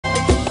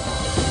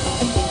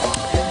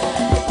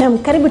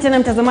Karibu tena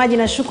mtazamaji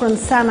na shukran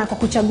sana kwa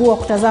kuchagua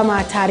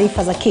kutazama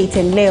taarifa za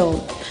KTN leo.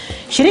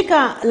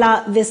 Shirika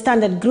la The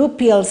Standard Group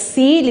PLC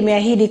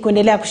limeahidi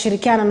kuendelea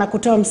kushirikiana na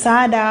kutoa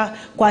msaada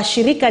kwa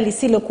shirika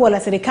lisilokuwa la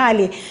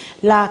serikali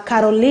la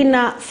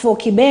Carolina For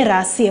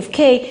Kibera CFK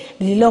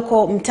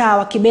lililoko mtaa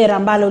wa Kibera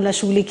ambalo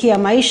linashughulikia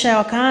maisha ya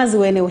wakazi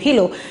wa eneo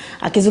hilo.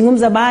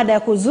 Akizungumza baada ya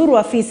kuzuru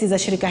afisi za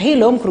shirika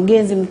hilo,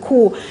 mkurugenzi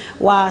mkuu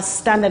wa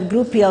Standard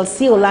Group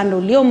PLC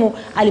Orlando Lyomu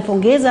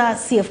alipongeza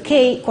CFK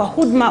kwa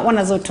huduma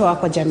wanazotoa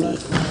kwa jamii.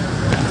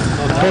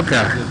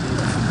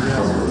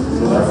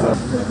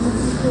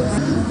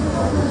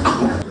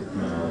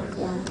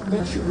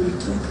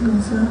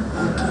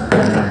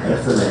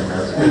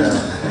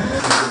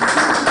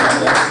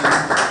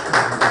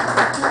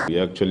 We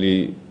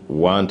actually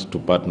want to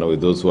partner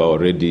with those who are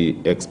already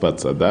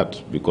experts at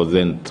that, because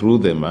then through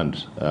them and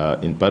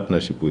in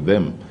partnership with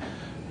them,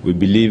 we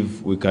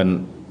believe we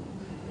can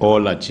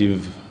all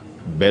achieve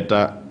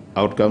better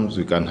outcomes,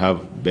 we can have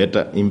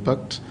better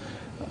impact,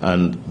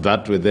 and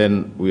that way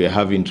then we are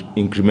having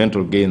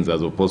incremental gains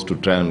as opposed to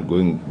try and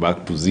going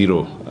back to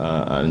zero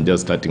and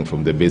just starting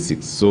from the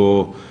basics.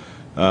 So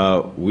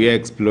we are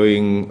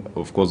exploring,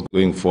 of course,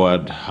 going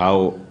forward,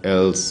 how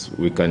else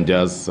we can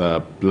just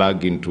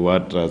plug into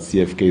what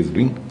CFK is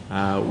doing.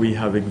 We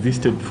have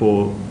existed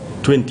for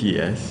 20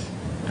 years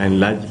and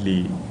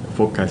largely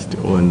focused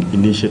on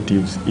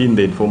initiatives in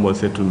the informal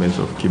settlements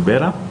of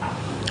Kibera,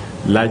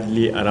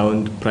 largely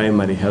around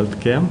primary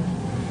health care,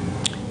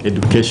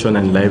 education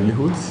and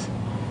livelihoods,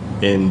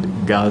 and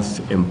girls'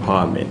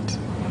 empowerment.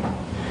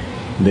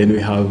 Then we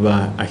have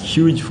a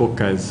huge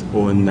focus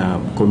on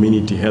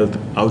community health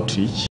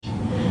outreach,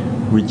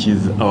 which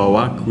is our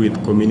work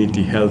with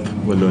community health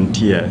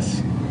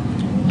volunteers,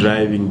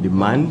 driving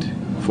demand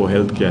for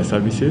healthcare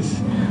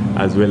services,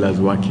 as well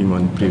as working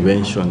on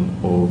prevention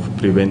of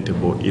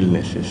preventable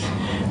illnesses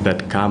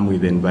that come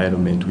with the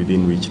environment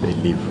within which they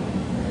live.